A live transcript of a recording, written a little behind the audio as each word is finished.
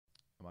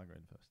Am I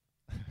going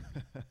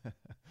first?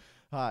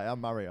 Hi,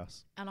 I'm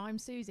Marios. And I'm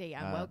Susie,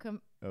 and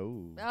welcome.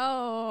 Oh,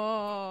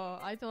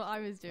 I thought I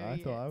was doing it. I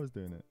thought I was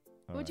doing it.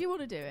 All Would right. you want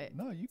to do it?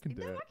 No, you can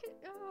do No, it. I can.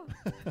 Oh.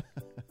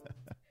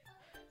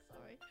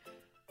 Sorry.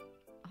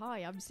 Hi,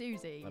 I'm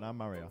Susie. And I'm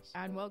Marios.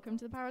 And welcome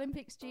to the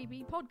Paralympics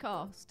GB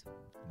podcast.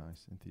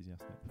 Nice,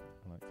 enthusiastic.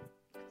 I liked it.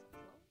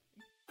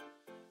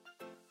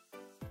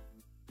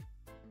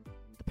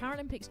 The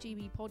Paralympics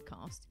GB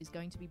podcast is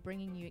going to be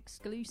bringing you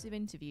exclusive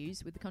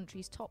interviews with the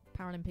country's top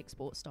Paralympic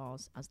sports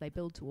stars as they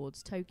build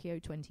towards Tokyo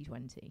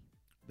 2020.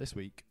 This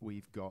week,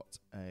 we've got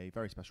a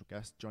very special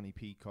guest. Jonnie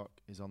Peacock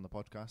is on the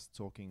podcast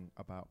talking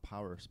about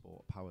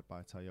Parasport, powered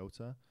by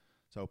Toyota.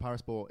 So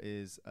Parasport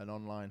is an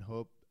online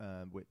hub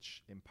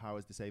which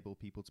empowers disabled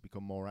people to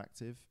become more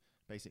active.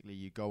 Basically,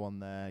 you go on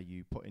there,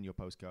 you put in your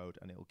postcode,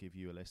 and it'll give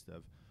you a list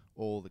of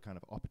all the kind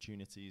of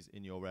opportunities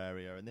in your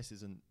area. And this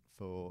isn't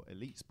for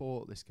elite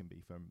sport. This can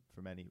be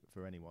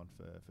for anyone,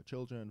 for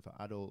children, for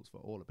adults, for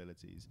all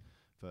abilities,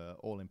 for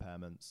all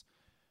impairments.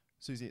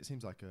 Susie, it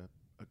seems like a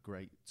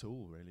great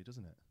tool, really,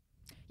 doesn't it?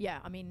 Yeah,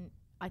 I mean,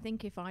 I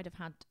think if I'd have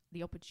had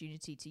the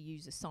opportunity to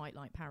use a site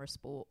like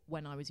Parasport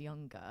when I was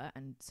younger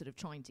and sort of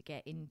trying to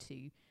get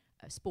into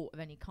a sport of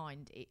any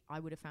kind, I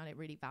would have found it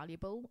really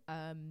valuable.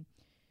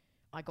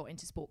 I got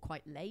into sport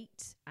quite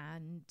late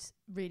and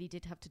really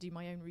did have to do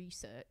my own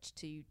research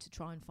to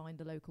try and find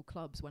the local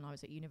clubs when I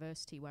was at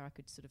university where I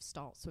could sort of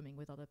start swimming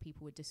with other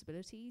people with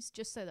disabilities,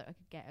 just so that I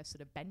could get a sort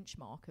of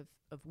benchmark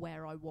of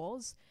where I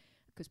was.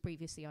 Because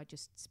previously I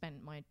just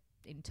spent my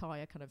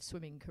entire kind of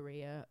swimming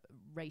career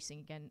racing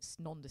against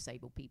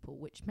non-disabled people,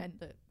 which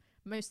meant that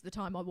most of the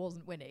time I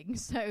wasn't winning.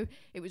 So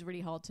it was really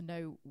hard to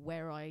know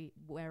where I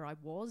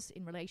was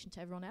in relation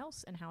to everyone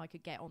else and how I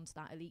could get onto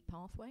that elite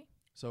pathway.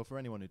 So for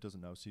anyone who doesn't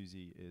know,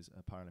 Susie is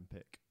a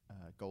Paralympic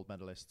gold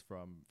medalist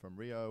from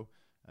Rio.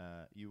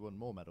 You won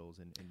more medals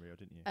in Rio,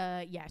 didn't you?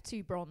 Yeah,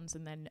 2 bronze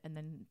and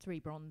then 3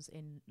 bronze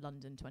in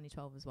London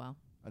 2012 as well.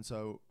 And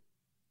so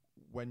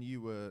when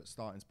you were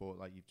starting sport,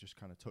 like you've just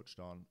kind of touched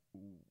on,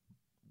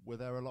 were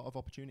there a lot of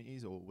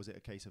opportunities, or was it a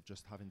case of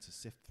just having to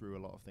sift through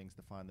a lot of things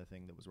to find the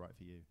thing that was right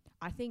for you?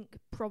 I think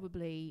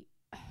probably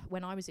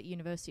when I was at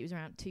university, it was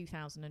around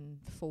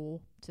 2004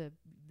 to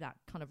that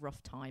kind of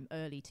rough time,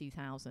 early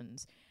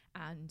 2000s.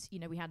 And, you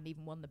know, we hadn't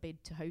even won the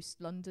bid to host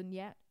London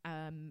yet.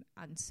 And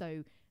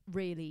so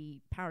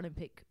really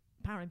Paralympic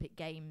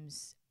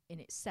Games in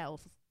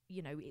itself,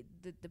 you know,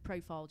 the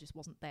profile just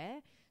wasn't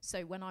there.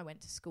 So when I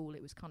went to school,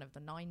 it was kind of the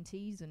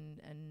 90s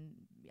and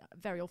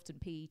very often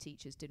PE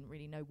teachers didn't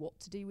really know what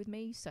to do with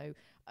me. So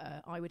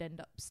I would end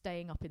up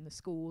staying up in the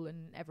school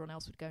and everyone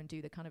else would go and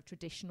do the kind of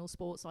traditional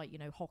sports like, you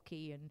know,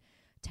 hockey and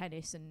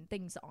tennis and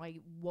things that I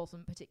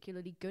wasn't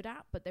particularly good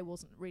at, but there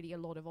wasn't really a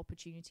lot of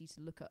opportunity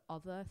to look at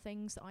other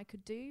things that I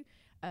could do.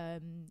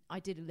 I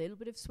did a little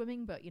bit of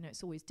swimming, but, you know,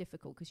 it's always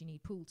difficult because you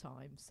need pool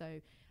time. So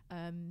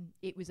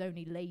it was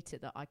only later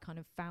that I kind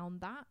of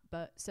found that.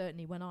 But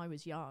certainly when I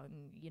was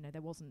young, you know,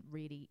 there wasn't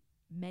really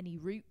many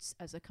routes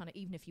as a kind of,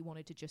 even if you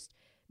wanted to just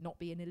not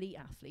be an elite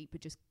athlete, but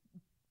just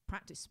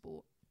practice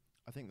sport.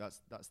 I think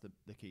that's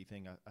the key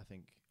thing. I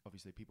think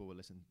obviously people will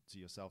listen to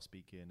yourself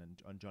speaking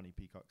and Jonnie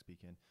Peacock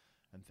speaking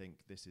and think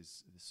this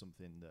is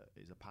something that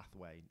is a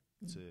pathway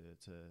to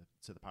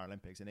the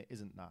Paralympics, and it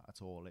isn't that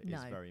at all. It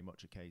is very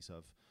much a case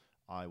of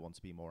I want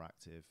to be more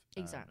active.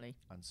 Exactly.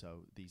 And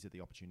so these are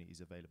the opportunities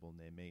available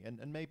near me.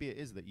 And maybe it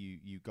is that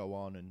you go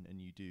on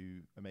and you do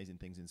amazing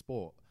things in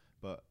sport,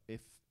 but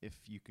if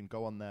you can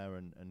go on there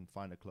and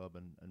find a club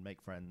and make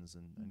friends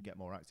and get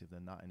more active,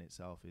 then that in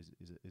itself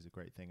is a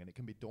great thing. And it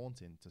can be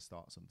daunting to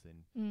start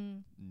something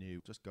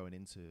new. Just going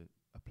into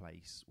a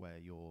place where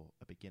you're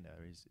a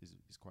beginner is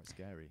quite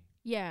scary.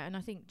 Yeah, and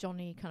I think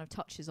Jonnie kind of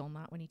touches on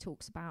that when he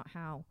talks about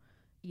how,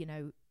 you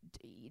know,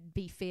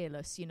 be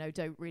fearless, you know,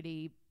 don't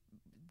really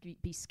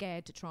be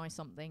scared to try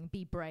something,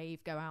 be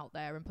brave, go out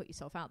there and put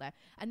yourself out there.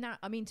 And that,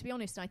 I mean, to be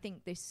honest, I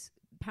think this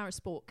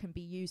Parasport can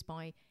be used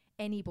by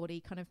anybody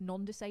kind of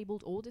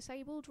non-disabled or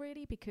disabled,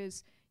 really,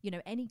 because, you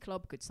know, any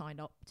club could sign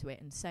up to it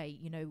and say,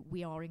 you know,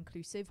 we are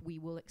inclusive, we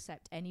will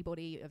accept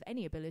anybody of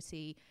any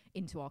ability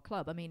into our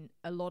club. I mean,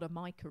 a lot of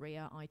my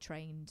career I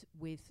trained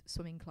with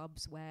swimming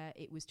clubs where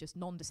it was just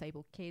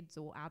non-disabled kids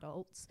or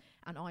adults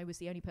and I was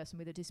the only person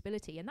with a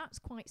disability, and that's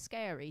quite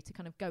scary to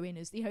kind of go in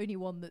as the only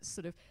one that's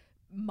sort of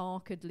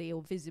markedly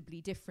or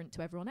visibly different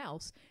to everyone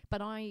else.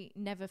 But I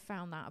never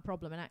found that a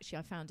problem, and actually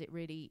I found it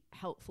really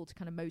helpful to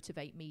kind of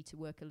motivate me to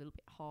work a little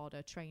bit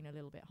harder, train a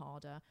little bit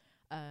harder.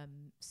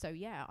 So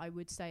yeah, I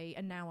would say,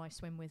 and now I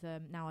swim with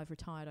now I've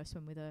retired, I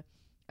swim with a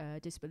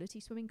disability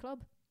swimming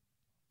club,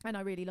 and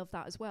I really love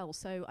that as well.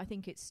 So I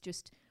think it's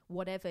just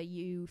whatever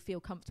you feel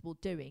comfortable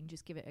doing,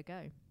 just give it a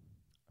go.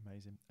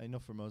 Amazing.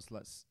 Enough from us.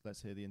 Let's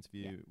hear the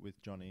interview with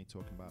Jonnie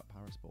talking about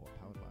Parasport,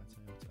 powered by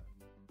Toyota.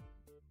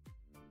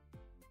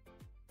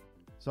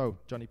 So,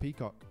 Jonnie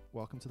Peacock,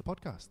 welcome to the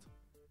podcast.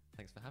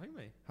 Thanks for having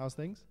me. How's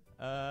things?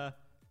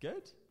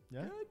 Good.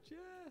 Yeah? Good,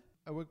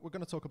 yeah. We're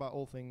going to talk about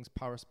all things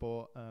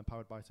Parasport,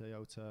 powered by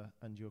Toyota,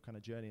 and your kind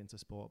of journey into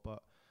sport.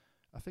 But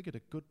I figured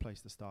a good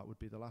place to start would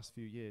be the last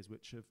few years,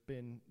 which have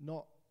been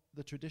not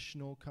the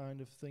traditional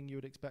kind of thing you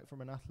would expect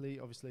from an athlete.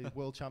 Obviously,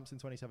 world champs in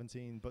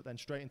 2017, but then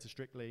straight into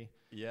Strictly,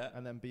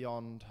 and then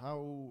beyond.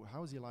 How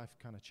has your life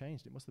kind of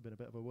changed? It must have been a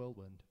bit of a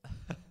whirlwind.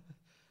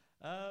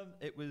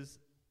 It was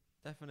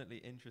definitely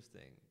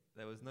interesting.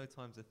 There was no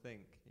time to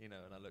think, and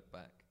I look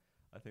back,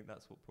 I think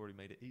that's what probably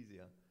made it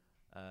easier.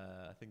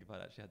 I think if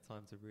I'd actually had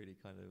time to really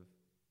kind of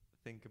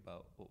think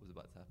about what was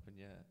about to happen,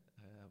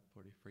 I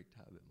probably freaked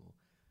out a bit more.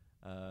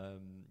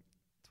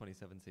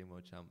 2017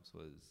 World Champs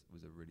was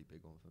a really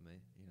big one for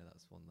me.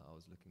 That's one that I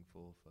was looking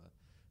for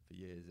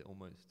years. It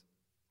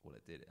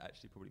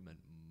actually probably meant,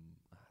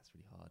 it's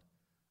really hard.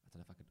 I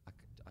don't know if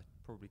I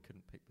probably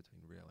couldn't pick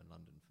between Rio and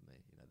London for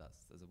me.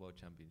 There's a World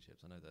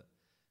Championships. I know that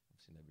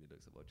obviously nobody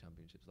looks at World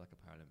Championships like a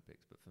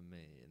Paralympics, but for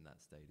me in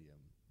that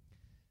stadium,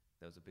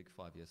 there was a big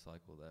 5-year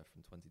cycle there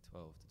from 2012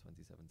 to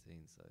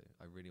 2017. So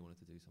I really wanted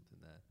to do something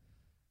there.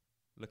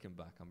 Looking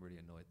back, I'm really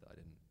annoyed that I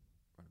didn't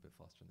run a bit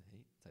faster in the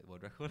heat, take the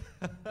world record.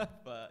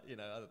 But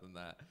other than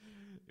that,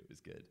 it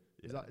was good.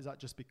 Is that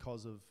just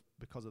because of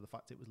the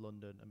fact it was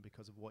London and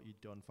because of what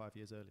you'd done 5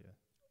 years earlier?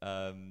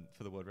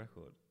 For the world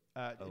record,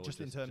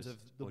 just in terms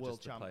of the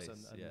world champs and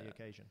the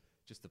occasion.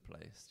 Just the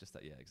place,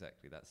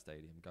 exactly that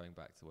stadium. Going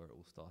back to where it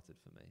all started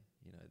for me,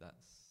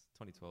 that's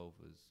 2012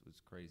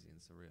 was crazy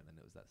and surreal, and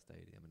it was that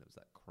stadium and it was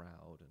that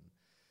crowd, and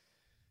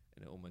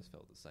it almost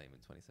felt the same in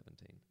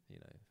 2017.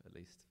 At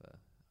least for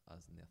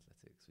us in the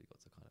athletics, we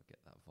got to kind of get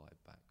that vibe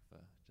back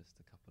for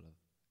just a couple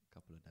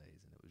of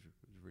days, and it was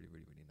really,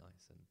 really, really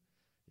nice. And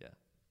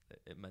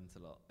it meant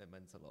a lot. It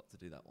meant a lot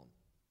to do that one.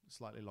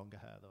 Slightly longer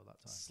hair though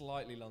that time.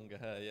 Slightly longer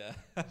hair, yeah.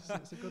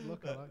 It's a good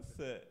look. I like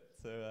it.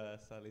 So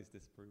Sally's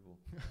disapproval.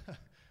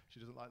 She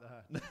doesn't like the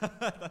hair.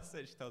 That's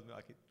it. She tells me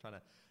I keep trying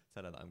to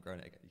tell her that I'm growing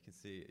it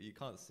again. You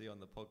can't see on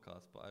the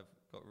podcast, but I've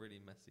got really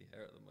messy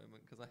hair at the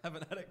moment because I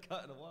haven't had it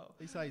cut in a while.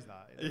 He says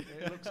that.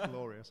 It looks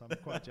glorious. I'm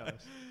quite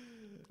jealous.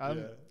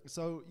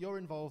 So you're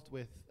involved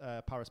with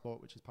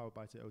Parasport, which is powered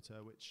by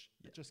Toyota, which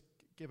just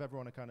give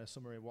everyone a kind of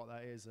summary of what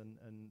that is and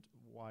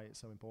why it's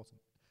so important.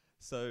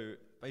 So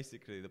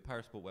basically, the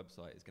Parasport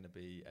website is going to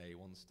be a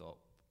one-stop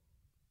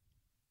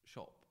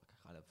shop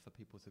kind of for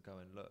people to go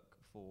and look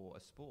for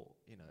a sport.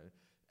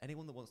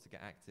 Anyone that wants to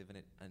get active in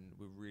it, and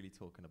we're really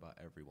talking about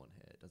everyone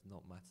here. It does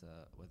not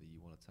matter whether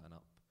you want to turn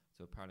up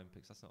to a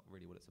Paralympics. That's not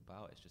really what it's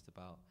about. It's just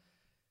about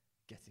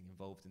getting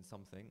involved in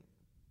something.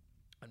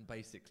 And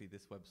basically,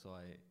 this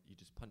website, you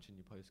just punch in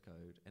your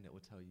postcode, and it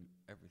will tell you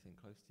everything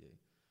close to you.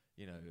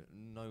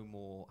 No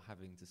more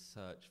having to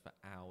search for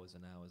hours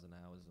and hours and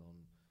hours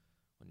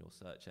on your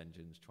search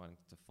engines trying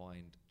to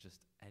find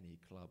just any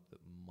club that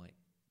might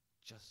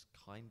just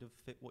kind of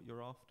fit what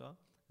you're after.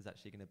 There's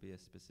actually going to be a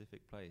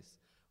specific place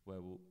where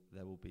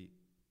there will be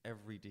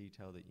every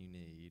detail that you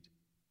need,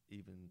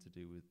 even to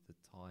do with the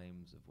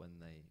times of when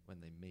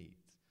they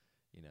meet.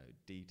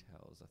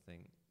 Details. I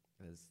think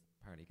there's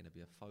apparently going to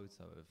be a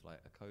photo of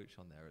like a coach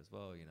on there as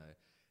well.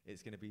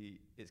 It's going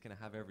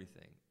to have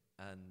everything,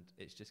 and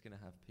it's just going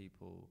to have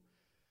people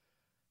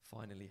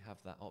finally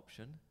have that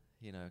option.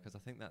 Because I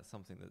think that's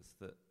something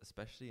that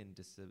especially in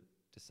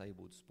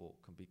disabled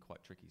sport can be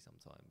quite tricky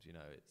sometimes.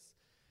 It's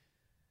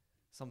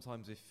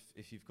sometimes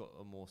if you've got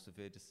a more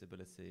severe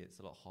disability, it's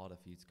a lot harder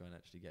for you to go and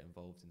actually get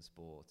involved in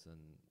sport,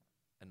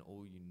 and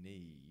all you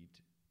need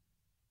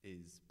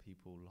is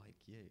people like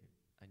you.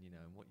 And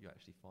and what you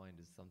actually find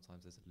is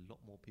sometimes there's a lot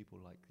more people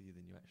like you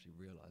than you actually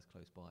realise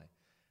close by,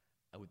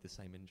 with the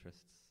same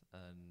interests,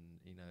 and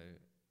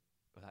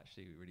with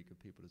actually really good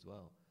people as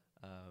well.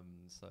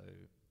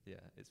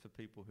 It's for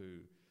people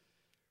who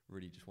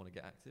really just want to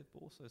get active,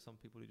 but also some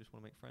people who just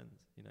want to make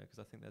friends, because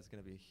I think there's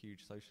going to be a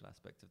huge social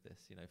aspect of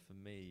this. For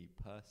me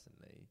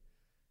personally,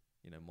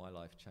 my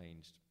life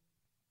changed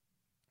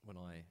when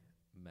I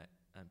met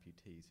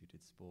amputees who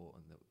did sport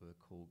and that were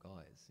cool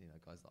guys,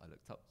 guys that I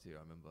looked up to.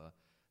 I remember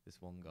this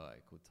one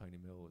guy called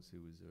Tony Mills, who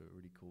was a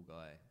really cool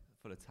guy,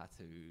 full of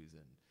tattoos,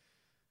 and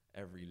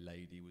every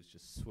lady was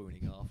just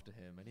swooning after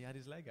him, and he had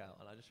his leg out,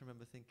 and I just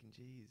remember thinking,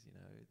 geez,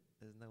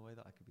 there's no way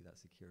that I could be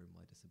that secure in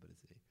my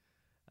disability.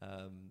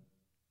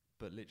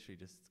 But literally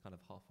just kind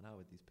of half an hour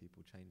with these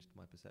people changed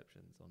my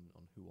perceptions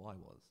on who I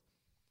was.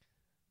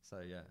 So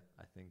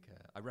I think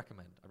I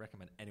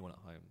recommend anyone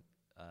at home,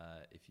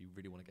 if you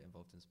really want to get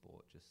involved in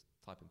sport, just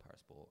type in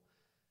Parasport,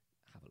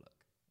 have a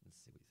look and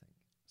see what you think.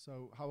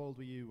 So how old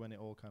were you when it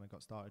all kind of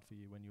got started for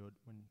you?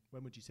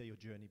 When would you say your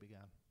journey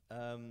began?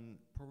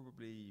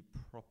 Probably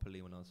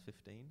properly when I was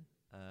 15,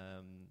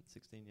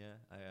 16,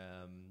 I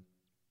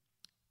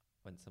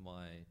went to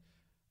my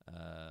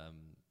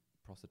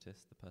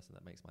prosthetist, the person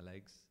that makes my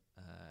legs,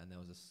 and there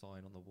was a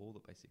sign on the wall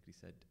that basically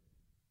said,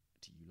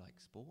 do you like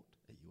sport?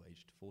 Are you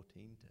aged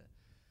 14 to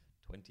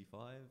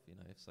 25?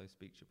 If so,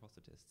 speak to your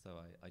prosthetist. So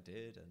I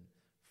did, and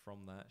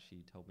from that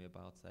she told me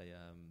about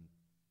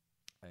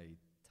a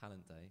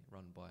talent day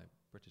run by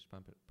British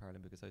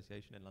Paralympic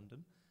Association in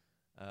London.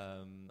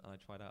 I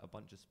tried out a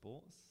bunch of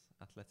sports,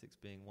 athletics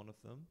being one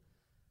of them.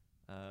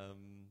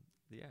 And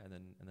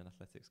then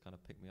athletics kind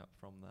of picked me up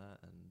from that,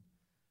 and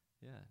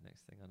yeah,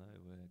 next thing I know,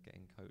 we're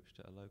getting coached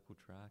at a local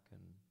track,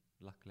 and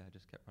luckily I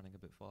just kept running a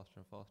bit faster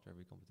and faster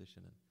every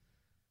competition, and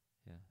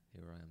yeah,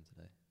 here I am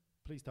today.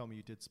 Please tell me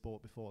you did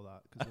sport before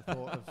that, because the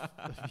thought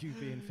of you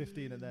being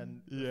 15 and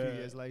then a few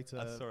years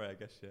later, sorry, I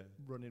guess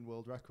running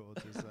world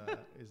records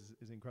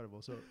is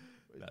incredible. So,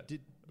 No,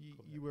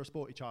 you were a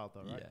sporty child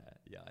though, right?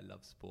 Yeah, I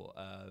love sport.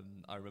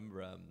 I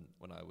remember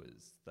when I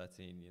was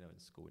 13, in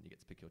school, and you get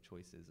to pick your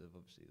choices of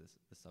obviously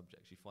the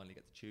subjects. You finally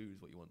get to choose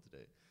what you want to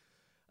do.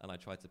 And I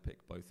tried to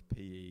pick both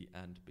PE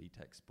and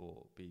BTEC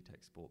sport.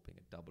 BTEC sport being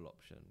a double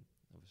option,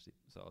 obviously.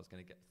 So I was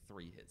going to get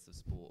 3 hits of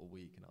sport a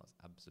week, and I was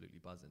absolutely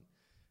buzzing.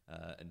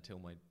 Until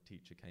my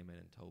teacher came in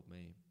and told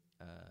me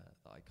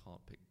that I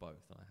can't pick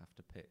both and I have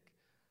to pick.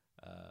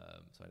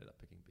 So I ended up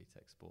picking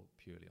BTEC sport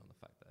purely on the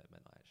fact that it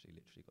meant I actually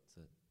literally got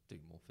to do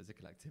more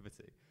physical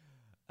activity.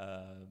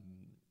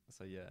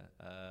 So yeah,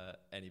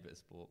 any bit of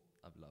sport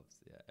I've loved.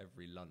 Yeah,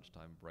 every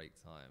lunchtime, break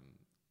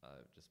time,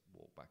 just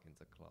walk back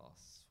into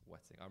class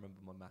sweating. I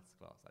remember my maths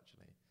class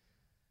actually.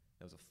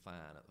 There was a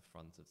fan at the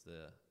front of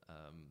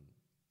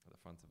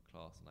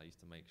class, and I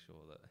used to make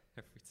sure that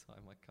every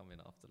time I come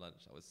in after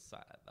lunch, I was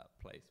sat at that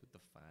place with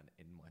the fan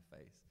in my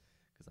face,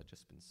 because I'd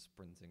just been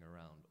sprinting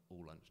around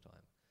all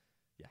lunchtime.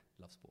 Yeah,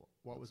 love sport.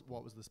 What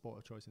was the sport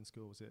of choice in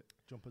school? Was it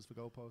jumpers for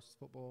goalposts,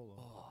 football? Or?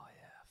 Oh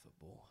yeah,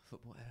 football.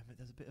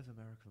 There's a bit of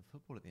American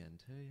football at the end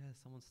too. Yeah,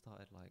 someone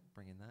started like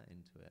bringing that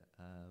into it.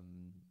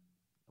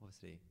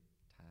 Obviously,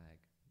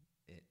 tag,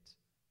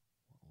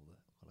 all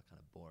the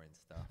kind of boring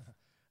stuff.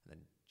 And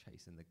then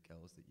chasing the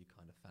girls that you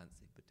kind of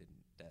fancied but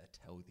didn't dare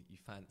tell that you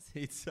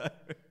fancied. So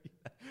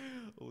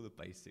all the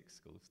basic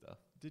school stuff.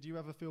 Did you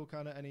ever feel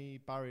kind of any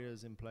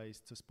barriers in place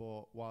to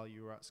sport while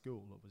you were at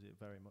school, or was it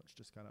very much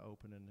just kind of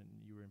open and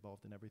you were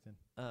involved in everything?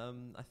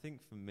 I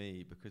think for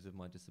me, because of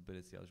my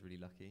disability, I was really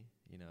lucky,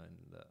 and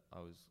that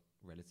I was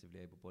relatively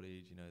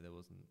able-bodied. There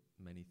wasn't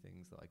many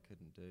things that I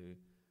couldn't do.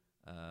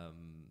 I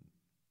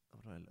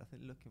don't know, I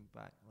think looking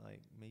back,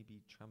 like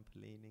maybe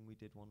trampolining we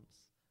did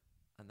once.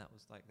 And that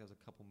was like, there was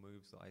a couple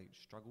moves that I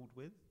struggled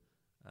with.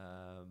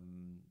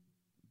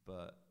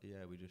 But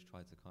yeah, we just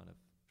tried to kind of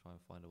try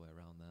and find a way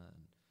around that.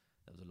 And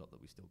there was a lot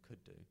that we still could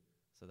do.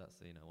 So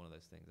that's, one of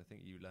those things. I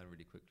think you learn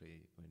really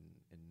quickly in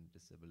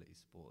disability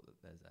sport that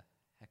there's a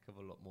heck of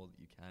a lot more that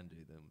you can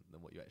do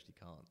than what you actually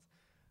can't.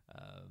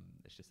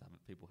 It's just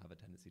people have a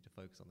tendency to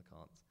focus on the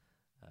can'ts.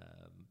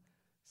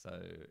 So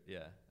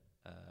yeah,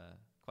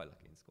 quite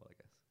lucky in school, I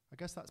guess. I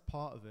guess that's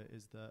part of it,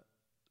 is that,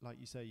 like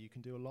you say, you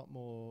can do a lot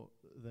more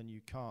than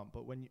you can't.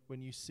 But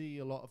when you see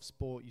a lot of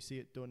sport, you see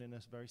it done in a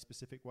very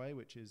specific way,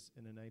 which is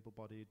in an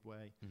able-bodied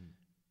way,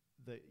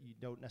 that you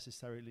don't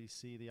necessarily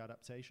see the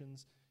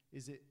adaptations.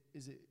 Is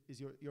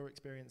your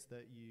experience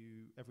that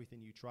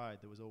everything you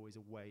tried, there was always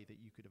a way that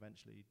you could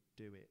eventually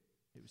do it?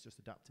 It was just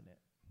adapting it.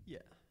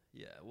 Yeah.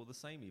 Well, the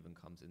same even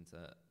comes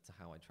into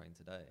how I train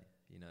today.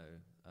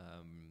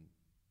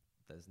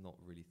 There's not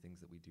really things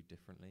that we do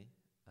differently.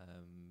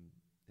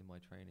 In my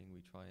training,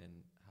 we try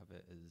and have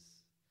it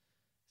as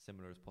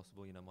similar as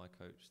possible. My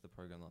coach, the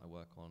program that I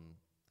work on,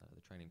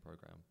 the training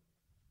program,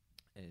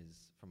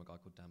 is from a guy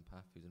called Dan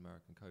Paff, who's an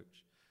American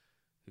coach,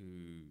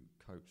 who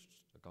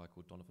coached a guy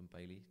called Donovan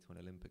Bailey to an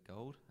Olympic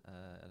gold.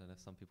 I don't know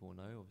if some people will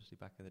know, obviously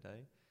back in the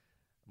day.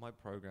 My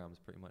program is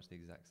pretty much the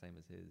exact same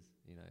as his.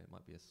 It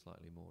might be a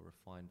slightly more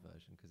refined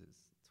version because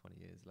it's 20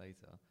 years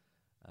later,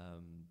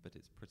 but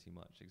it's pretty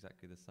much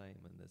exactly the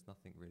same, and there's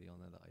nothing really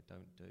on there that I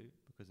don't do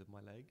because of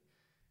my leg.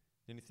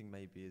 The only thing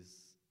maybe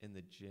is in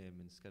the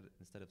gym,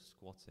 instead of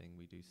squatting,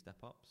 we do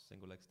step-ups,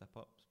 single leg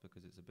step-ups,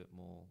 because it's a bit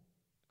more,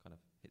 kind of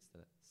hits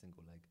the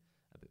single leg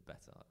a bit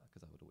better,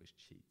 because I would always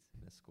cheat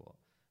in a squat.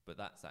 But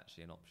that's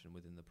actually an option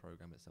within the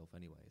program itself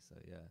anyway. So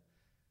yeah,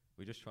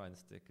 we just try and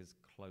stick as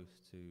close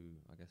to,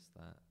 I guess,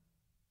 that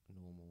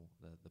normal,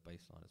 the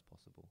baseline as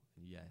possible.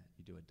 And yeah,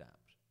 you do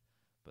adapt,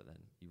 but then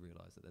you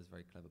realise that there's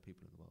very clever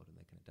people in the world and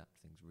they can adapt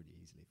things really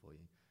easily for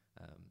you.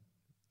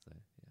 So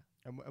yeah.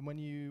 And when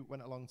you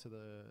went along to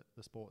the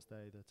sports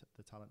day,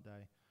 the talent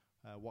day,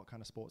 what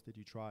kind of sports did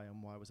you try,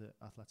 and why was it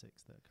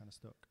athletics that kind of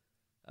stuck?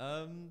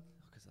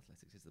 Because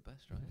athletics is the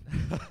best, right?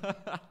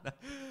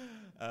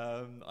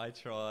 I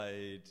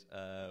tried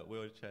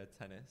wheelchair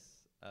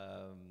tennis,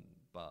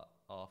 but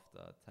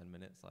after 10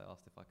 minutes I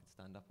asked if I could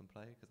stand up and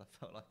play because I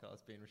felt like I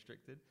was being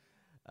restricted.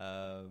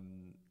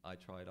 I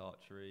tried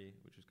archery,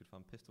 which was good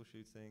fun, pistol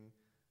shooting,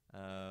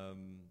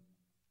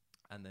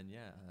 and then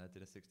I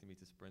did a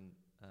 60-meter sprint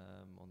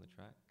on the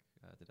track.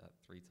 I did that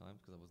 3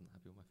 times because I wasn't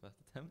happy with my first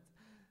attempt,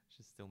 which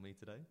is still me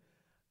today.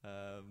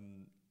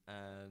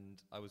 And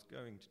I was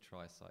going to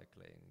try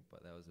cycling,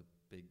 but there was a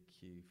big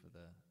queue for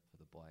the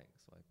bike,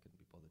 so I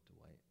couldn't be bothered to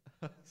wait.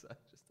 So I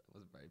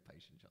was a very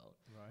patient child.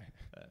 Right.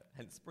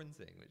 Hence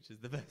sprinting, which is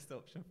the best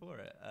option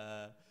for it.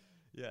 But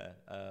yeah,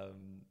 I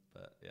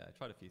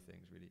tried a few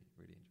things. Really,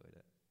 really enjoyed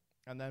it.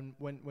 And then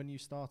when you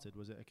started,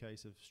 was it a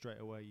case of straight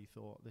away you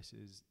thought this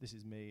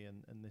is me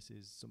and this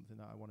is something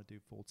that I want to do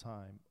full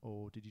time,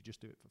 or did you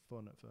just do it for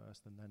fun at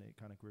first and then it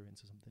kind of grew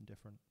into something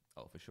different?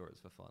 Oh, for sure, it's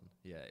for fun.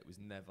 Yeah, it was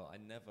never. I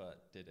never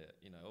did it.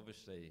 You know,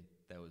 obviously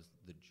there was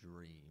the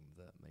dream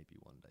that maybe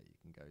one day you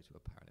can go to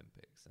a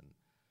Paralympics, and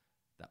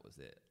that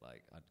was it.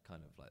 Like I'd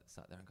kind of like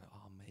sat there and go,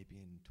 oh,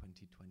 maybe in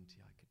 2020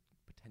 I could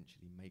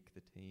potentially make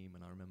the team.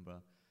 And I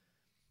remember,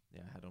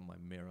 I had on my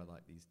mirror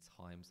like these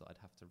times that I'd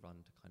have to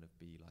run to kind of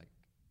be like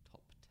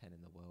top 10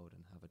 in the world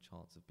and have a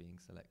chance of being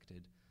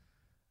selected.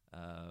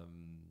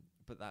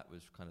 But that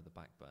was kind of the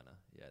back burner.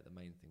 Yeah, the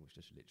main thing was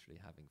just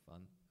literally having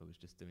fun. I was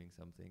just doing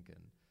something,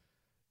 and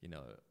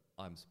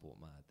I'm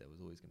sport mad. There was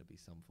always going to be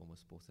some form of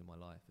sport in my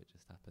life. It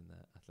just happened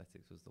that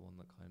athletics was the one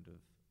that kind of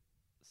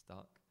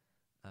stuck.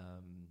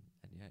 And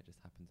yeah, it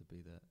just happened to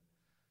be that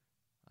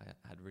I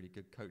had really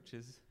good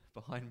coaches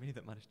behind me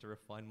that managed to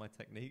refine my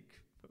technique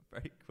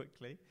very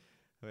quickly,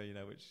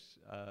 which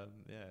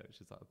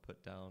is like I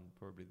put down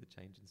probably the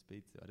change in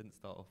speed too. I didn't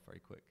start off very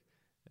quick.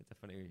 It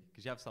definitely,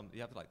 because you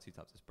have like two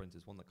types of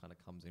sprinters. One that kind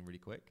of comes in really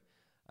quick,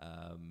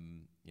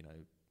 and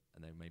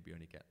they maybe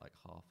only get like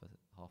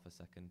half a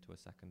second to a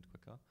second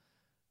quicker,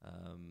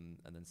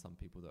 and then some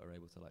people that are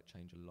able to like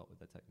change a lot with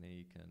their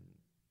technique. And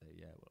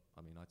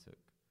I've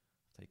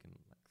taken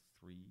like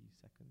 3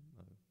 seconds.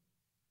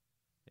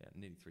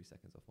 Nearly 3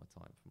 seconds off my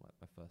time from like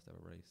my first ever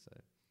race. So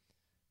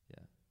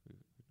yeah,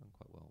 we've done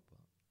quite well. But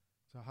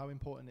so how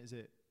important is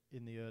it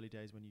in the early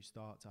days when you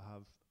start to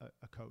have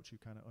a coach who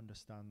kind of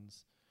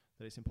understands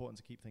that it's important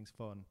to keep things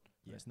fun,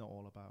 but it's not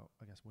all about,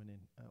 I guess,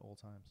 winning at all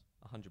times?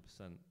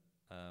 100%.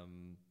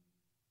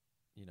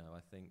 I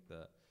think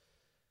that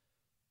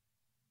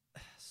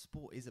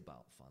sport is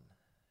about fun.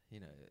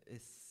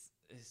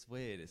 It's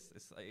weird.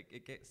 It's like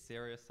it gets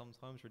serious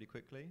sometimes really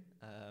quickly,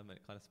 and it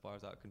kind of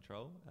spirals out of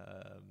control.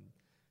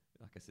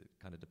 I guess it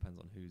kind of depends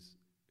on who's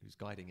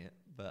guiding it,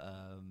 but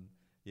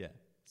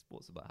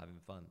sport's about having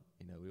fun.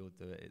 We all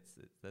do it.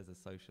 There's a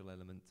social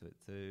element to it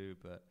too,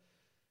 but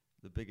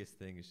the biggest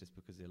thing is just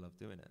because you love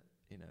doing it.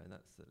 And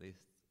that's at least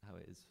how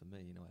it is for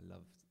me.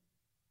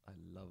 I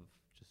love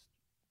just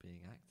being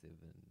active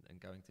and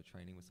going to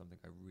training was something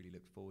I really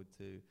looked forward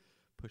to,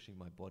 pushing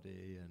my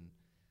body, and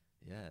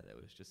there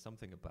was just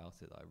something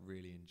about it that I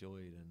really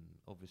enjoyed. And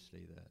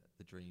obviously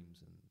the dreams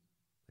and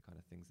the kind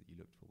of things that you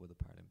looked for were the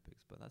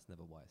Paralympics, but that's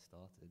never why I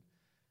started.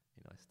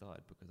 I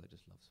started because I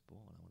just love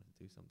sport and I wanted to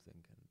do something.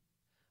 And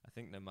I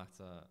think no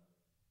matter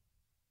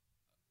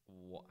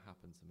what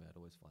happened to me, I'd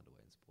always find a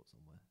way in sport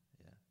somewhere.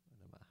 Yeah,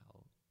 no matter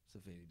how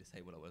severely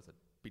disabled I was, I'd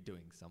be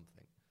doing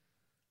something.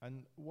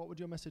 And what would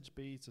your message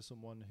be to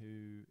someone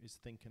who is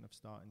thinking of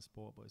starting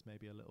sport but is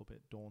maybe a little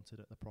bit daunted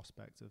at the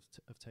prospect of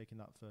taking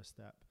that first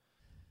step?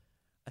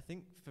 I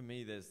think for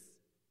me, there's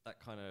that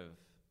kind of,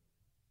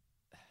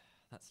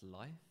 that's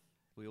life.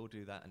 We all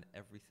do that in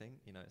everything.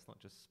 It's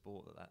not just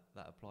sport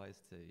that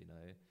applies to.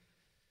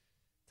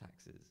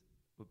 Taxes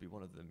would be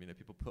one of them.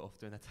 People put off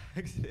doing their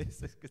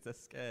taxes because they're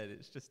scared.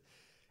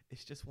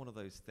 It's just one of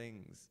those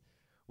things.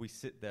 We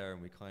sit there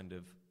and we kind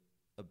of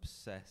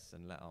obsess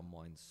and let our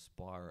minds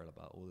spiral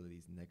about all of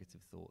these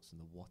negative thoughts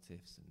and the what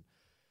ifs, and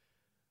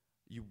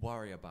you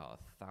worry about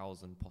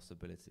 1,000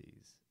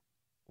 possibilities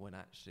when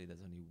actually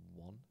there's only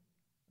one.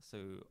 So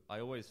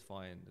I always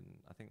find, and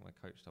I think my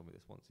coach told me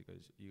this once, he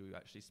goes, you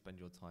actually spend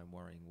your time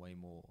worrying way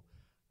more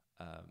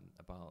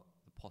about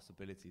the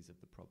possibilities of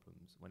the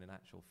problems, when in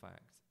actual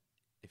fact,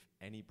 if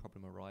any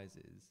problem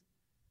arises,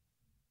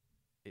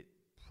 it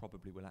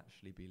probably will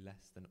actually be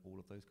less than all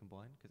of those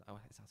combined. Because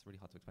that's really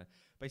hard to explain.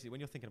 Basically, when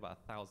you're thinking about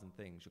 1,000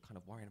 things, you're kind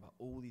of worrying about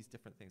all these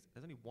different things.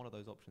 There's only one of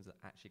those options that's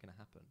actually going to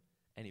happen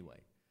anyway.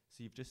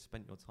 So you've just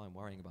spent your time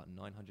worrying about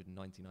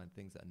 999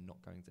 things that are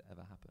not going to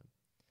ever happen.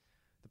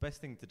 The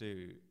best thing to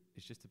do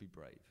is just to be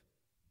brave,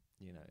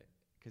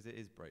 because it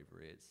is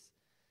bravery.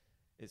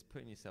 It's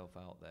putting yourself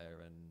out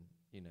there, and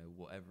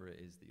whatever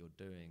it is that you're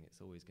doing, it's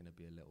always going to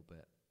be a little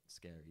bit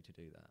scary to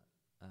do that.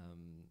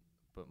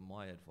 But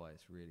my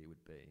advice really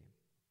would be,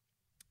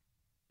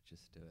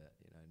 just do it.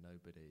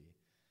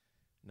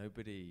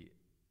 Nobody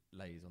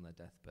lays on their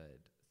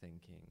deathbed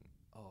thinking,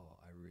 oh,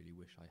 I really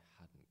wish I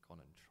hadn't gone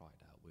and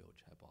tried out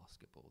wheelchair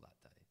basketball that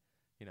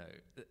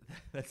day.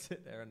 They'll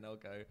sit there and they'll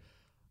go,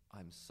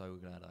 I'm so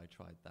glad I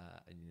tried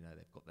that. And,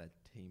 they've got their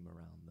team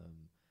around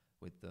them,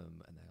 with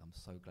them, and I'm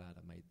so glad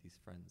I made these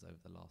friends over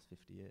the last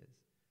 50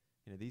 years.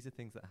 These are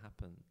things that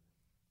happen.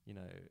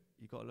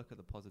 You got to look at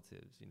the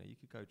positives. You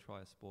could go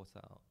try a sport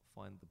out,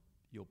 find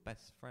your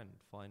best friend,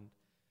 find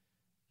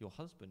your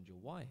husband, your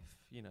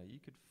wife. You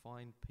could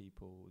find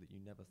people that you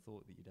never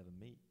thought that you'd ever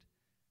meet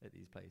at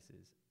these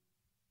places.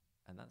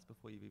 And that's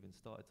before you've even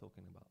started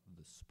talking about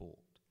the sport.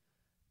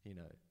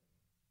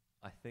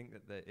 I think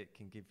that it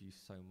can give you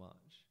so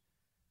much.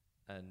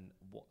 And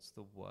what's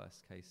the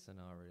worst case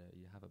scenario?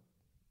 You have a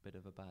bit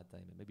of a bad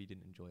day. Maybe you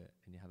didn't enjoy it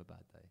and you have a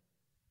bad day.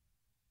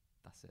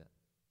 That's it.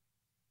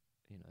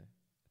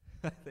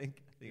 I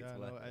think it's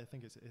worth it. I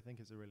think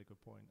it's a really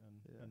good point.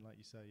 And like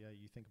you say,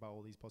 you think about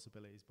all these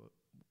possibilities, but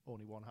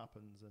only one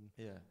happens, and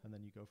Yeah. and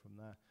then you go from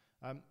there.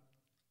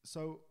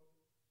 So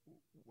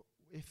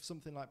if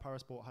something like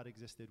Parasport had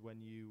existed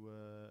when you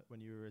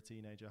were a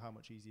teenager, how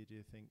much easier do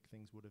you think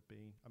things would have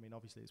been? I mean,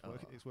 obviously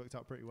it's worked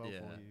out pretty well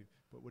for you,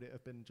 but would it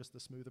have been just a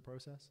smoother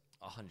process?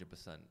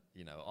 100%.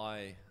 You know,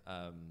 I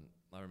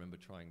remember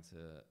trying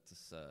to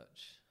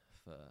search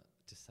for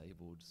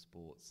disabled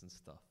sports and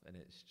stuff, and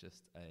it's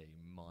just a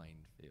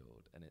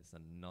minefield, and it's a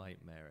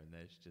nightmare, and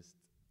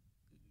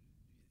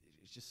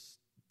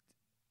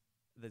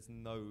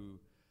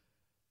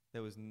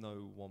there was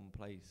no one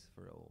place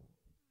for it all.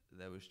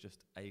 There was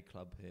just a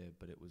club here,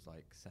 but it was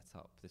like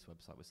this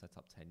website was set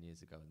up 10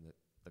 years ago, and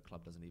the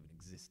club doesn't even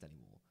exist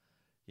anymore.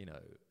 You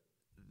know,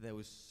 there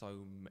was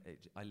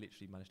I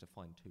literally managed to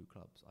find 2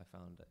 clubs. I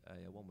found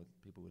one with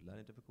people with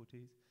learning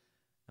difficulties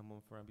and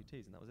one for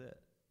amputees, and that was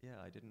it.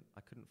 Yeah, I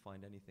couldn't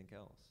find anything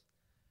else.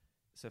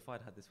 So if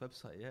I'd had this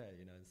website,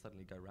 and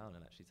suddenly go around,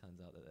 and actually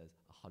turns out that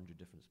there's 100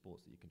 different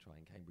sports that you can try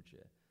in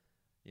Cambridgeshire,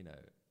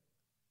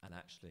 and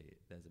actually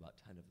there's about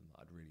 10 of them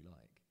that I'd really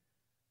like,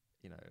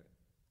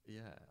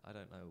 I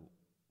don't know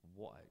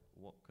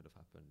what could have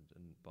happened,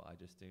 but I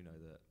just do know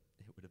that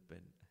it would have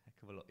been a heck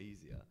of a lot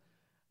easier,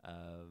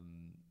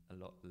 a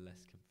lot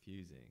less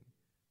confusing,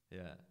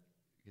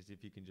 because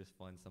if you can just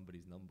find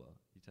somebody's number,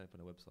 you type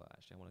on a website,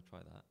 actually I want to try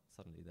that,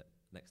 suddenly that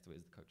next to it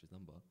is the coach's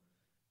number,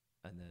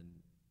 and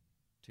then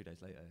 2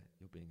 days later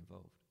you're being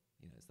involved.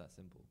 It's that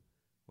simple.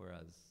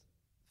 Whereas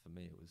for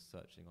me it was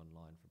searching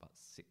online for about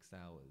 6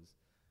 hours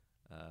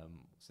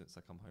since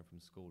I come home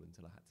from school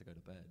until I had to go to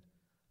bed.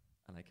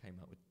 And I came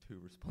out with 2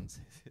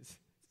 responses. It's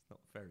not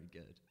very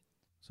good.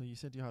 So you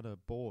said you had a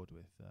board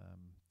with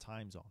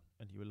times on,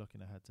 and you were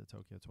looking ahead to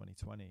Tokyo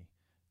 2020.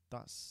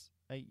 That's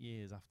 8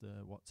 years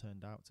after what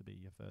turned out to be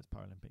your first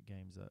Paralympic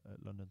Games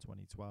at London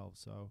 2012.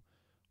 So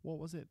what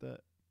was it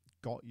that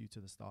got you to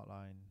the start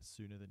line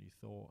sooner than you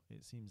thought?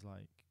 It seems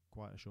like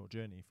quite a short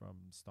journey from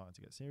starting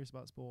to get serious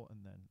about sport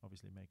and then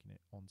obviously making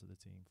it onto the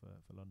team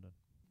for London.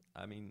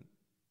 I mean,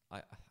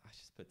 I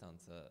just put down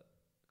to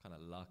kind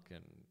of luck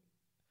and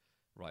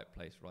right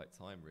place, right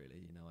time,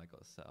 really. I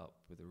got set up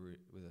with a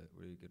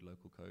really good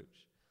local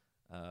coach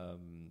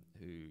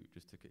who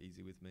just took it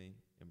easy with me,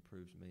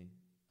 improved me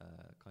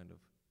kind of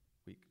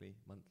weekly,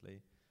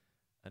 monthly,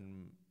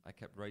 and I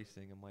kept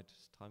racing, and my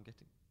time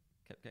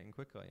kept getting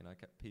quicker. I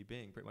kept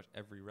PBing pretty much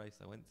every race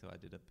I went to. I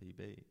did a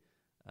PB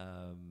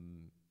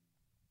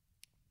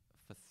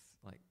for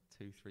like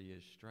 2-3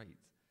 years straight,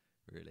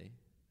 really.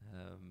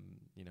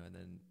 And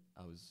then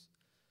I was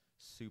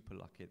super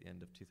lucky at the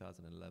end of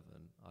 2011.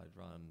 I'd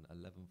run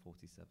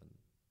 11:47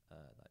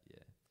 that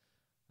year,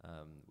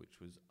 which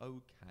was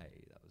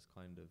okay. That was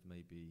kind of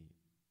maybe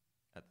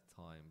at the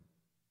time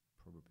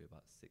probably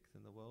about 6th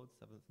in the world,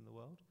 7th in the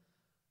world.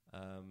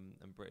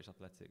 And British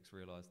Athletics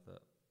realised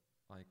that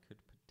I could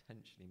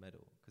potentially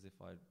medal, because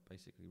if I'd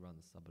basically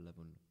run sub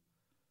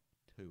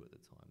 11.2 at the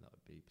time, that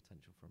would be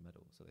potential for a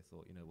medal. So they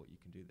thought, you know what, you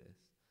can do this.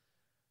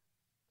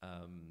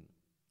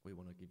 We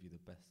want to give you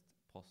the best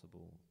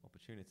possible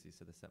opportunity.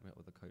 So they set me up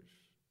with a coach,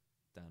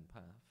 Dan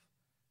Paff,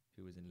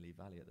 who was in Lee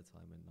Valley at the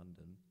time in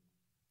London,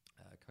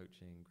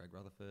 coaching Greg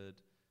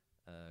Rutherford,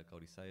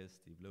 Goldie Sayers,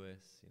 Steve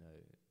Lewis,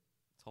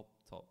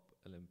 top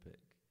Olympic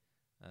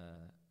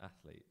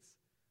athletes.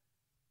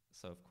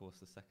 So of course,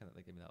 the second that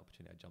they gave me that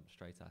opportunity, I jumped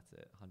straight at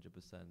it, 100%.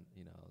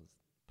 I was,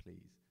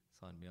 please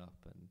sign me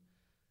up. And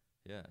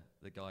yeah,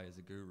 the guy is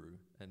a guru,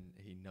 and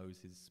he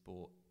knows his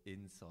sport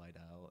inside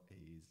out.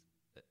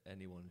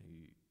 Anyone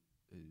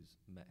who's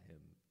met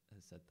him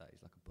has said that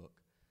he's like a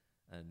book.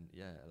 And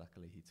yeah,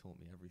 luckily he taught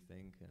me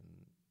everything,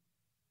 and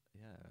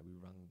yeah, we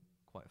ran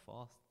quite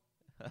fast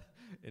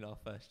in our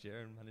first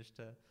year and managed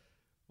to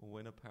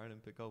win a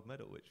Paralympic gold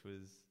medal, which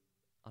was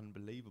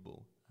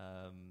unbelievable.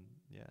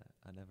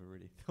 I never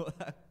really thought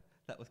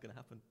that was going to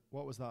happen.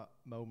 What was that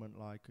moment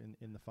like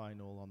in the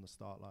final on the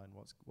start line?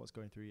 What's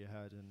going through your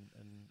head?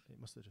 And it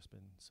must have just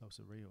been so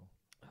surreal.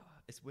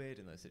 It's weird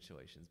in those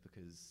situations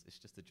because it's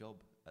just a job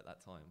at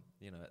that time.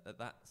 At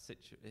that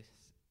situation,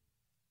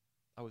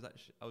 I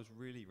was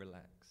really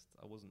relaxed.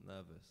 I wasn't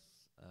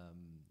nervous.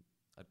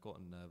 I'd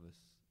gotten nervous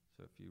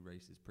for a few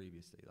races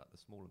previously, like the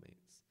smaller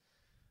meets.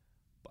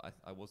 But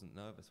I wasn't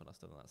nervous when I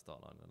stood on that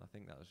start line, and I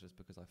think that was just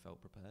because I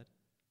felt prepared.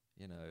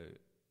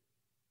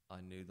 I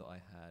knew that I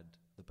had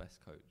the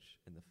best coach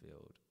in the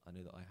field. I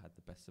knew that I had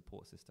the best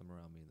support system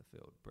around me in the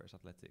field. British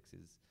Athletics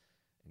is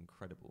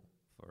incredible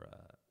for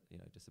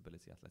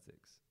disability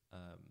athletics.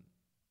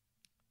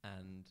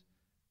 And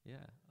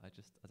yeah, I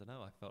don't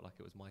know. I felt like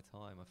it was my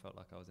time. I felt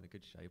like I was in a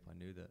good shape. I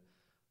knew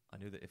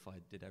that if I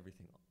did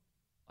everything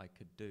I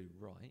could do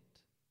right,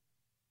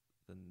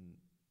 then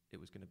it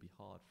was going to be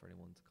hard for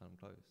anyone to come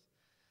close.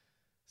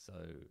 So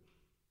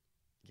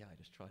yeah, I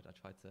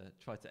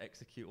tried to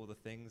execute all the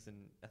things,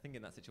 and I think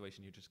in that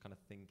situation you're just kind of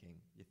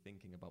thinking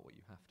about what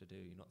you have to do.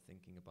 You're not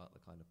thinking about the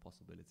kind of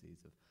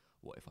possibilities of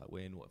what if I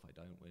win, what if I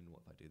don't win,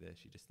 what if I do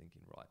this. You're just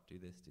thinking, right, do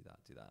this, do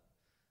that,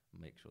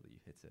 make sure that you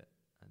hit it.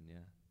 And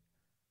yeah,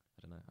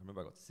 I don't know. I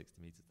remember I got to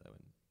 60 meters though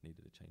and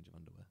needed a change of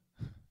underwear.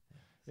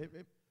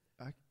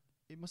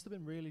 it must have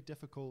been really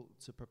difficult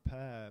to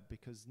prepare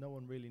because no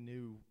one really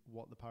knew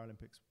what the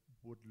Paralympics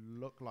would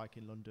look like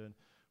in London,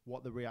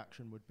 what the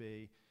reaction would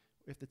be,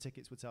 if the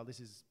tickets would sell. This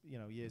is,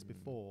 years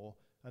before.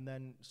 And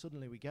then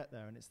suddenly we get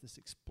there and it's this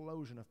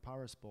explosion of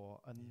parasport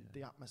and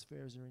the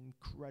atmospheres are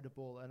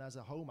incredible. And as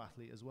a home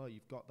athlete as well,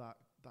 you've got that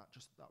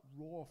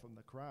roar from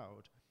the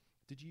crowd.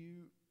 Did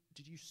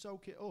you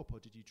soak it up, or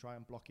did you try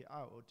and block it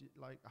out, or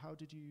how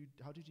did you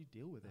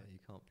deal with it? You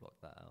can't block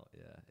that out.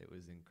 Yeah, it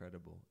was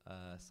incredible.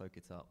 Soak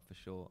it up for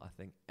sure. I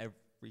think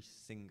every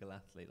single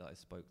athlete that I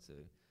spoke to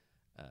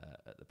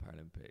at the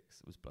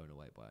Paralympics was blown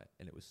away by it,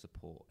 and it was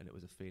support, and it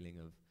was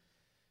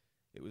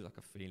like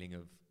a feeling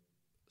of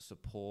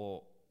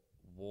support,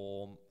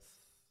 warmth.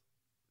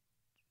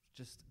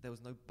 Just there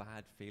was no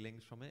bad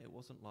feelings from it. It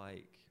wasn't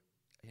like,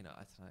 I don't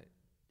know,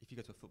 if you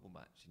go to a football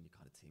match and you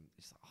kind of team,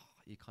 it's like,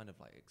 you kind of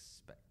like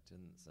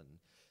expectance, and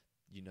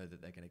you know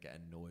that they're going to get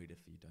annoyed if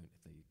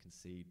they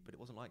concede. But it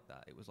wasn't like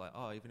that. It was like,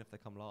 even if they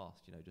come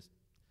last,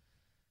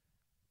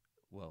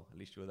 well, at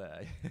least you were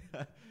there.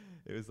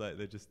 It was like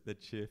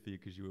they'd cheer for you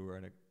because you were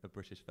wearing a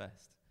British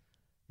vest,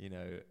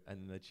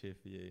 and they'd cheer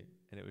for you.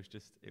 And it was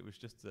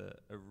just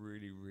a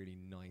really, really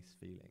nice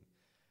feeling,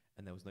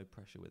 and there was no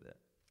pressure with it.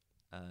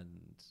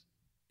 And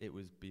it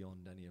was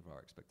beyond any of our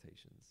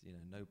expectations.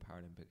 No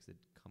Paralympics had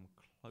come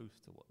close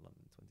to what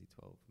London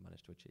 2012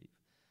 managed to achieve.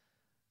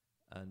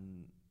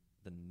 And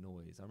the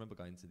noise. I remember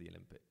going to the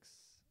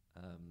Olympics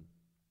a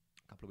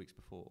couple of weeks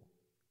before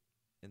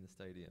in the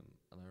stadium,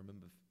 and I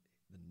remember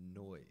the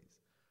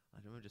noise.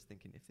 I remember just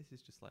thinking, if this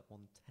is just like 1/10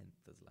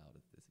 as loud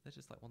as this, if there's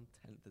just like 1/10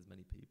 as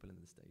many people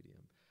in the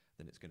stadium,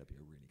 then it's going to be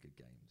a really good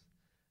games.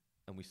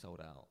 And we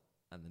sold out,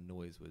 and the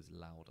noise was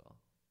louder.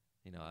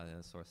 I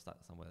saw a stat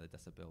somewhere, the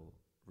decibel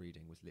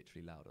reading was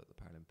literally louder at the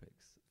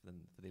Paralympics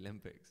than for the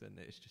Olympics, and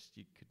it's just,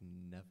 you could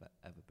never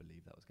ever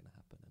believe that was going to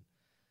happen. And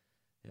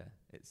yeah,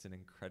 it's an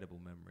incredible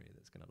memory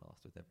that's going to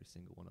last with every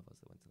single one of us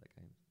that went to that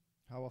game.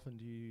 How often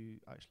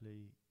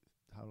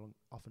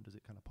does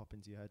it kind of pop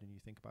into your head and you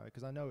think about it?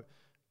 Because I know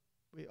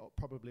it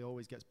probably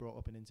always gets brought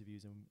up in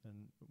interviews,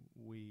 and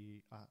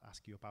we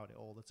ask you about it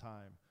all the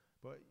time.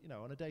 But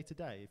on a day to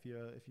day, if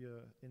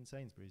you're in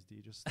Sainsbury's, do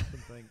you just stop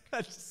and think?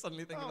 I just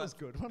suddenly think, that was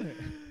good, wasn't it?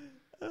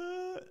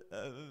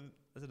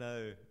 I don't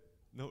know,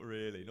 not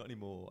really, not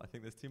anymore. I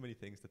think there's too many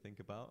things to think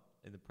about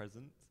in the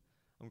present.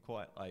 I'm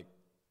quite I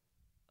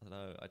don't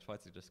know. I try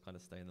to just kind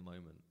of stay in the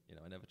moment.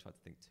 I never try to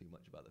think too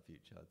much about the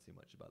future, too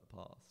much about the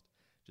past.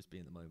 Just be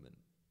in the moment,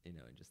 and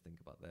just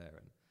think about there.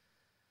 And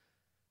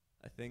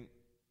I think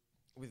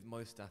with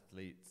most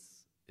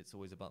athletes, it's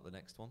always about the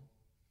next one.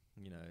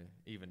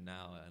 Even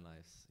now, and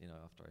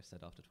after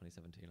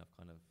 2017,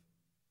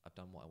 I've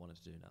done what I wanted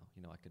to do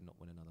now. I could not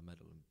win another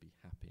medal and be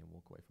happy and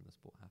walk away from the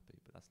sport happy,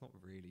 but that's not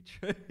really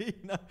true.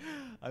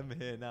 I'm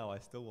here now. I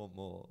still want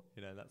more.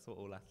 That's what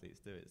all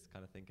athletes do. It's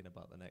kind of thinking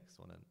about the next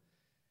one, and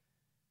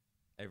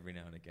every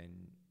now and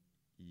again,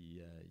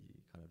 you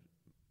kind of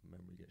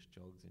memory gets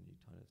jogged, and you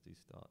kind of do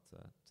start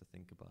to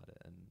think about it.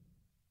 And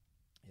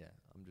yeah,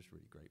 I'm just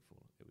really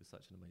grateful. It was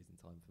such an amazing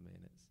time for me,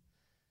 and it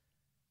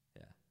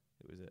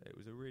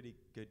was a really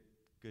good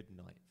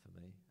night for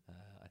me,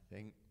 I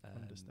think.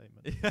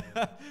 Understatement.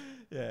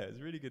 Yeah, it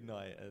was a really good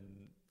night,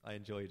 and I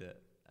enjoyed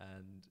it.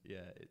 And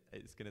yeah,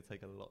 it's going to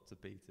take a lot to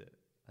beat it,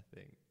 I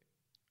think.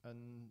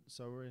 And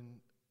so we're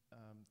in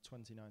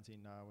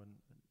 2019 now, and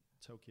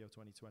Tokyo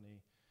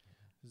 2020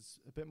 is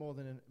a bit more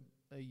than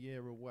a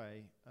year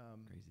away.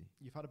 Crazy.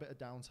 You've had a bit of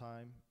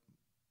downtime.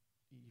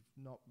 You've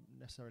not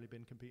necessarily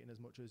been competing as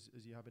much as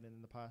you have been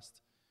in the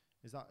past.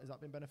 Has that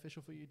been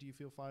beneficial for you? Do you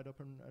feel fired up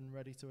and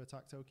ready to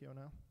attack Tokyo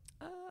now?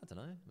 I don't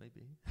know,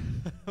 maybe.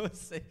 We'll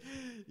see.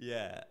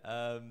 Yeah,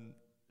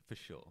 for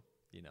sure.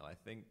 I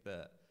think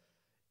that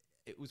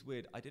it was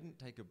weird. I didn't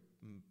take a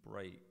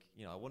break.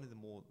 I wanted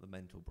the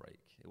mental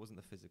break. It wasn't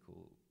the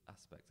physical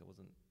aspect. I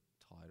wasn't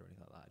tired or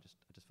anything like that.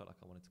 I just felt like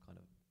I wanted to kind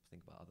of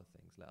think about other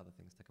things, let other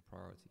things take a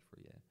priority for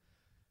a year.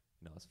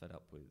 I was fed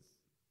up with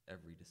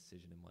every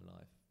decision in my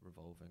life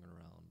revolving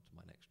around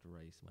my next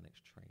race, my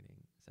next training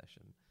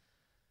session.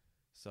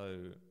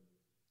 So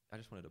I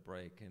just wanted a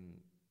break,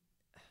 and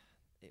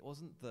it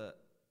wasn't that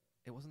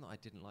I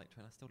didn't like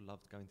training. I still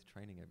loved going to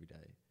training every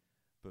day,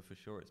 but for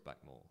sure it's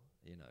back more.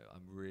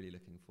 I'm really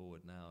looking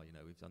forward now.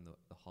 We've done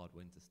the hard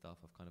winter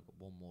stuff. I've kind of got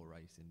one more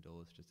race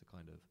indoors just to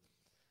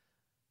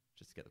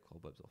get the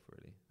cobwebs off,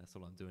 really. That's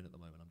all I'm doing at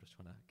the moment. I'm just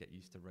trying to get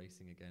used to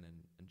racing again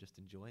and just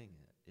enjoying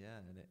it.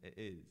 Yeah, and it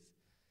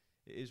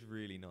is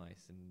really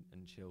nice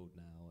and chilled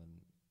now,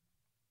 and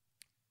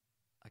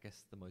I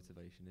guess the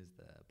motivation is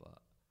there,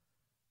 but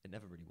it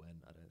never really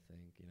went, I don't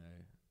think,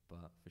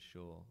 but for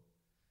sure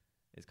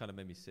it's kind of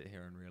made me sit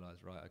here and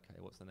realize, right, okay,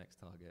 what's the next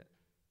target?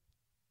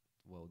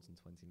 Worlds in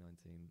 2019,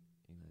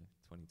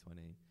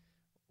 2020,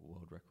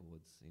 world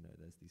records,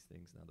 there's these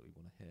things now that we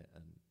want to hit,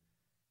 and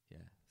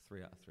yeah,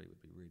 3 out of 3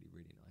 would be really,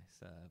 really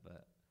nice,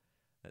 but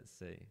let's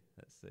see,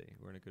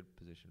 we're in a good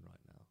position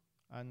right now.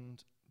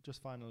 And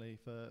just finally,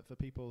 for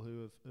people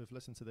who have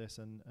listened to this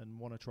and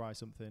want to try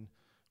something,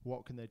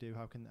 what can they do?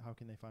 How can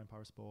they find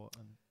parasport?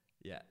 And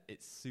Yeah,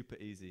 it's super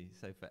easy.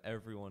 So for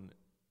everyone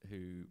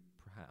who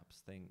perhaps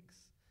thinks,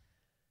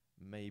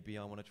 maybe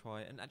I want to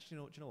try it, and actually,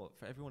 do you know what?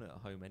 For everyone at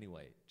home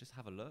anyway, just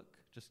have a look.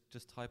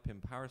 Just type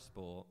in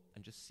parasport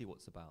and just see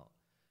what's about.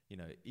 You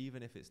know,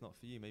 even if it's not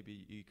for you,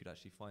 maybe you could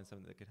actually find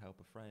something that could help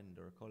a friend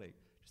or a colleague.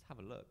 Just have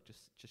a look.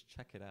 Just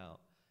check it out,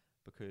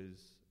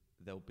 because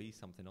there'll be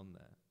something on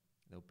there.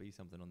 There'll be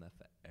something on there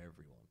for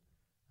everyone.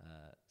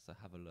 So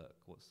have a look.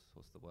 What's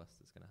the worst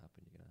that's going to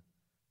happen? You're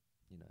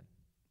going to,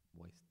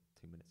 waste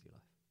 2 minutes of your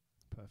life.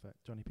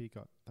 Perfect. Jonnie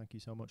Peacock, thank you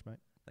so much, mate.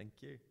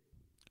 Thank you.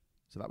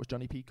 So that was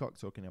Jonnie Peacock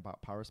talking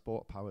about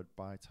Parasport, powered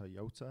by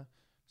Toyota.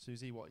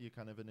 Susie, what are your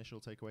kind of initial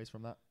takeaways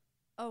from that?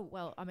 Oh,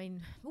 well, I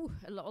mean,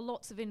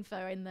 lots of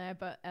info in there.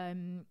 But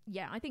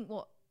I think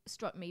what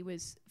struck me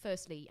was,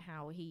 firstly,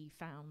 how he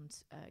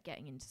found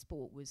getting into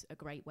sport was a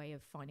great way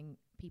of finding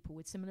people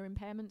with similar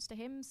impairments to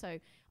him. So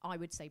I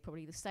would say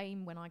probably the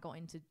same when I got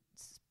into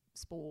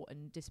sport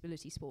and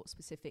disability sport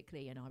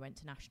specifically, and I went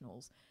to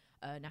national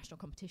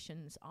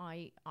competitions.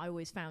 I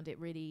always found it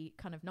really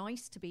kind of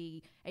nice to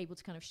be able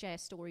to kind of share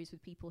stories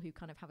with people who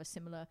kind of have a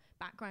similar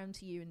background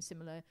to you and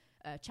similar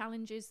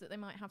challenges that they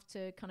might have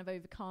to kind of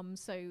overcome.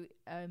 So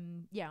that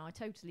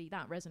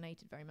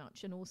resonated very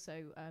much. And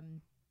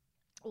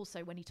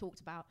also when he talked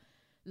about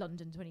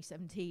London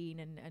 2017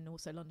 and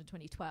also London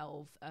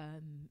 2012,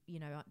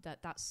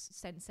 that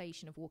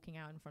sensation of walking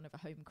out in front of a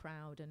home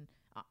crowd, and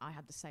I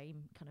had the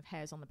same kind of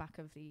hairs on the back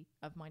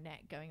of my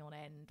neck going on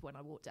end when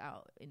I walked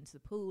out into the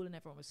pool and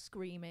everyone was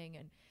screaming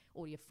and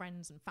all your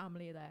friends and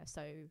family are there.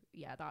 So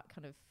yeah, that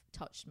kind of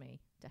touched me,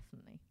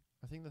 definitely.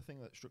 I think the thing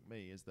that struck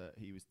me is that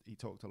he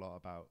talked a lot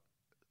about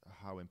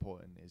how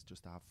important it is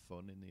just to have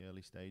fun in the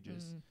early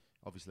stages.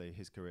 Obviously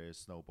his career has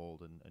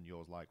snowballed and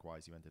yours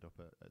likewise. You ended up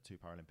at 2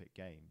 Paralympic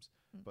Games.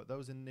 But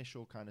those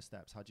initial kind of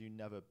steps, had you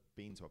never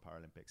been to a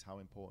Paralympics, how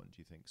important do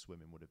you think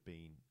swimming would have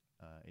been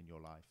in your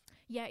life?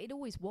 Yeah, it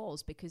always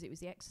was, because it was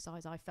the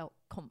exercise I felt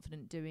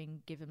confident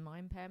doing given my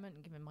impairment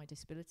and given my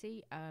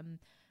disability.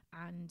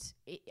 And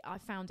I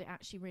found it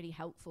actually really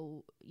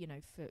helpful,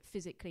 for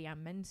physically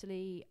and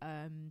mentally.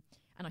 And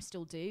I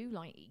still do,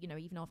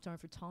 even after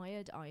I've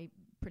retired, I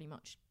pretty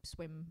much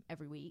swim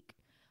every week.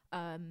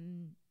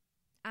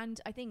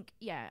 And I think,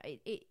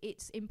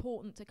 it's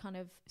important to kind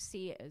of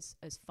see it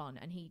as fun.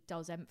 And he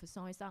does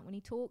emphasize that when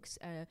he talks,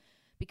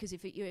 because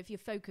if you're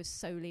focused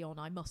solely on,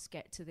 I must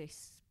get to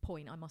this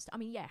point,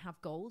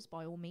 have goals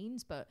by all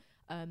means. But,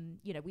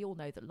 we all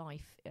know that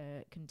life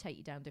can take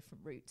you down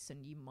different routes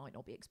and you might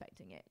not be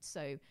expecting it.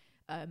 So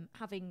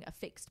having a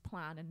fixed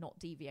plan and not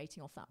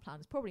deviating off that plan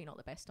is probably not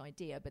the best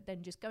idea. But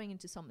then just going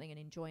into something and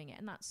enjoying it.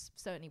 And that's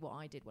certainly what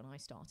I did when I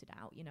started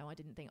out. I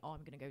didn't think,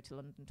 I'm going to go to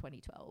London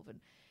 2012. And,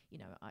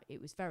 it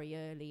was very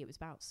early. It was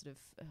about sort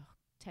of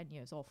 10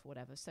 years off or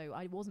whatever. So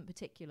I wasn't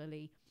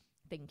particularly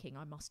thinking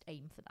I must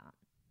aim for that.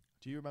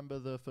 Do you remember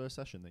the first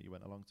session that you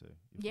went along to?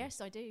 Yes,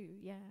 I do.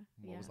 Yeah.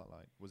 What was that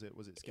like? Was it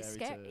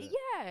scary?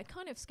 Yeah,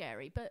 kind of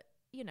scary. But,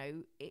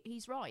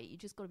 he's right. You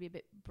just got to be a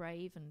bit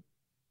brave and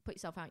put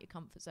yourself out your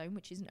comfort zone,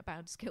 which isn't a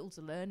bad skill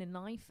to learn in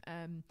life.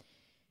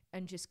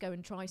 And just go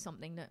and try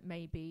something that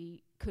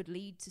maybe could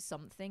lead to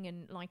something.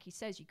 And like he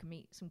says, you can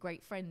meet some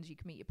great friends, you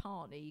can meet your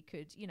partner, you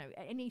could,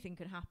 anything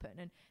could happen.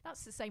 And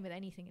that's the same with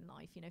anything in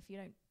life. If you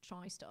don't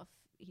try stuff,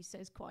 he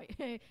says quite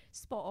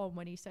spot on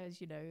when he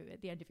says,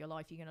 at the end of your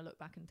life, you're going to look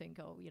back and think,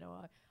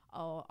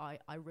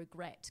 I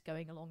regret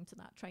going along to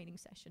that training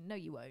session. No,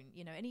 you won't,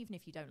 and even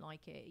if you don't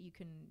like it, you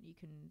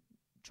can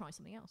try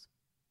something else.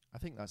 I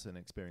think that's an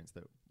experience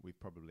that we've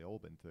probably all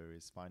been through,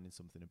 is finding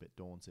something a bit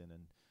daunting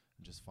and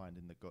just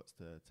finding the guts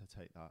to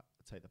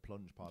take the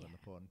plunge, pardon the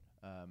pun.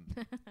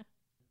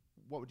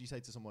 What would you say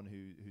to someone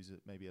who's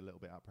maybe a little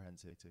bit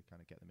apprehensive to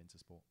kind of get them into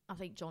sport? I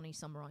think Jonnie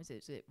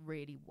summarises it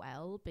really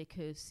well,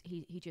 because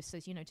he just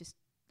says, just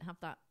have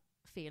that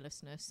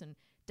fearlessness and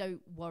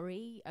don't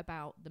worry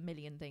about the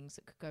million things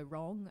that could go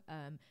wrong.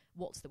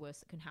 What's the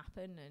worst that can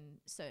happen? And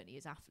certainly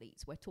as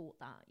athletes, we're taught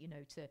that,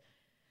 to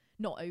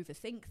not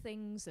overthink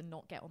things and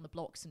not get on the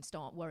blocks and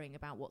start worrying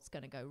about what's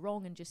going to go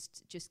wrong, and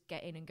just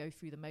get in and go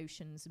through the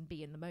motions and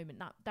be in the moment.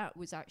 That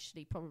was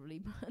actually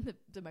probably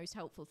the most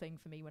helpful thing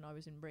for me when I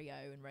was in Rio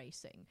and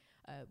racing,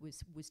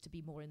 was to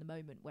be more in the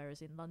moment.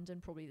 Whereas in London,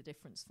 probably the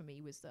difference for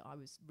me was that I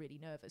was really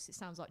nervous. It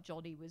sounds like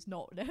Jonnie was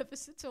not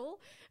nervous at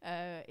all.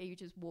 He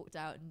just walked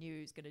out and knew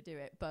he was going to do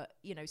it. But,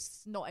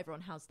 not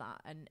everyone has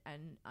that. And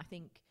I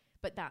think,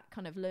 but that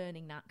kind of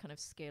learning that kind of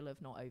skill of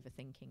not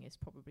overthinking is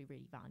probably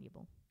really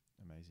valuable.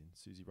 Amazing.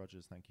 Susie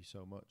Rogers, thank you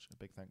so much. A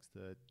big thanks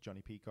to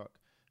Jonnie Peacock,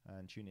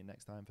 and tune in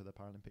next time for the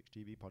Paralympics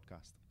GB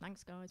podcast.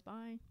 Thanks, guys.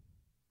 Bye.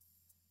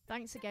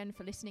 Thanks again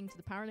for listening to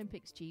the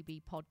Paralympics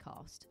GB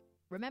podcast.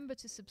 Remember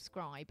to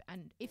subscribe,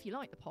 and if you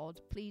like the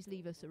pod, please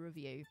leave us a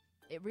review.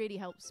 It really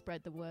helps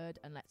spread the word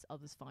and lets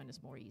others find us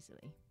more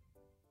easily.